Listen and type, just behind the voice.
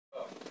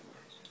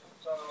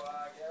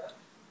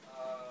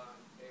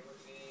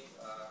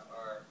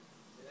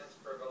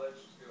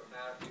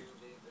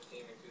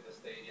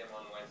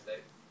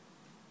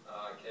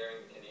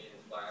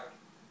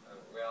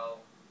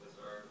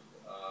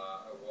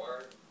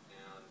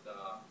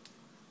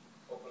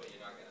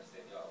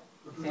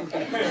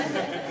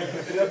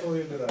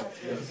totally into that.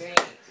 Yes.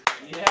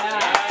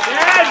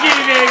 Yeah,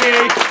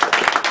 G-Baby!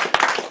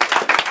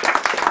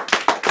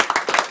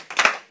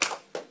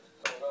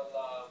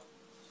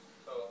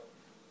 So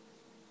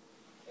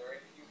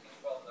very few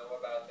people know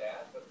about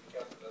that, but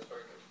because of the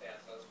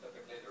circumstances,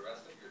 typically the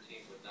rest of your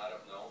team would not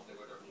have known. They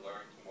would have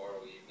learned tomorrow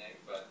evening,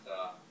 but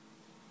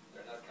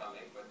they're not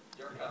coming. But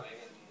you're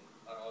coming, and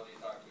I've already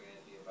talked to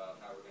Andy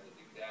about how we're going to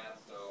do that.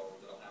 So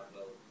we'll have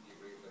a little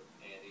debrief with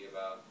Andy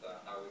about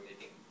how we're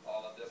making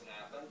all of this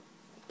happen.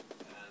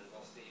 And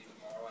we'll see you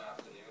tomorrow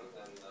afternoon,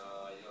 and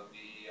you'll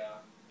be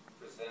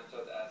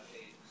presented as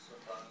a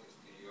surprise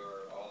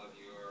to all of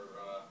your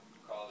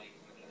colleagues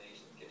in the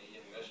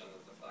Canadian mission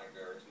as the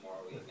Flagbearer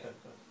tomorrow evening.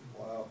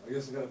 Wow, I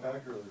guess I got to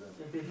pack early then.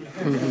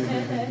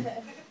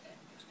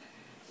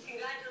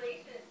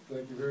 Congratulations.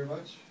 Thank you very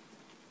much.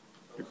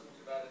 So it wasn't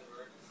too bad an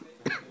emergency.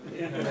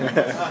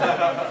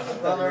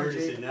 Well,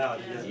 emergency now.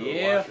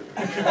 Yeah.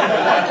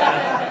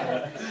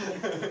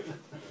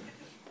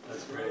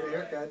 That's great.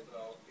 Haircut.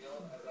 So,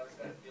 as I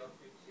said, feel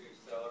free to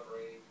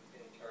celebrate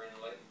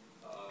internally.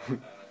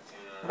 And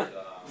But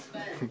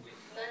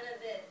none of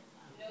this.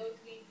 No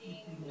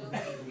tweeting, no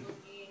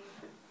Facebooking.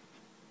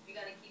 We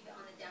gotta keep it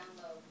on the down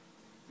low.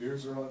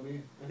 Beers are on me.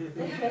 all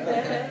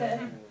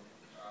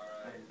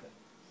right.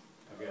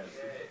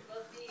 Okay.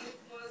 We'll see you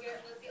tomorrow,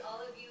 Garett. We'll see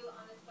all of you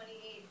on the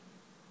 28th.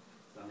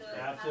 Sounds So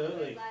great. have a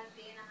Absolutely. good last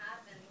day and a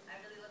half, and I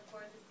really look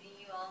forward to seeing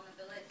you all in the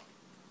village.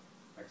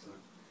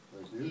 Excellent.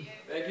 Thank you.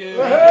 Thank you.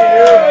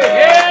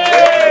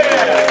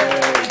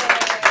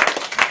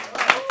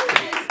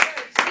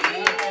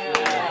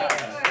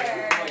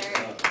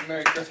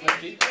 Merry Christmas,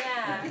 G.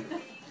 Yeah.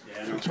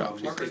 Yeah, no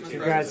problem. More Christmas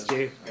Congrats, G.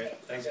 Okay,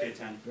 thanks,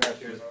 K10.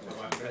 Cheers.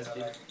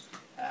 Bye-bye.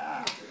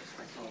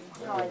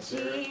 Oh,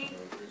 gee.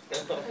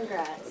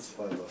 Congrats. That's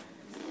fun though.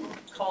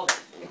 Called.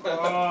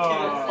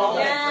 Oh.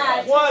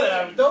 Yeah.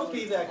 Whatever, don't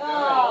be that guy.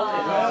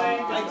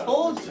 Oh. I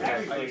told you. I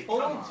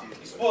told you.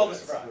 You spoiled the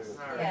surprise.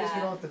 I guess we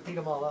don't have to beat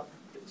them all up.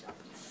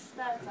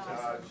 That's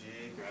awesome.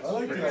 I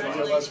like the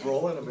idea of us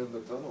rolling them in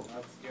the tunnel.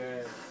 That's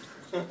good.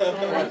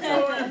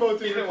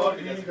 Both of you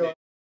walking in and go.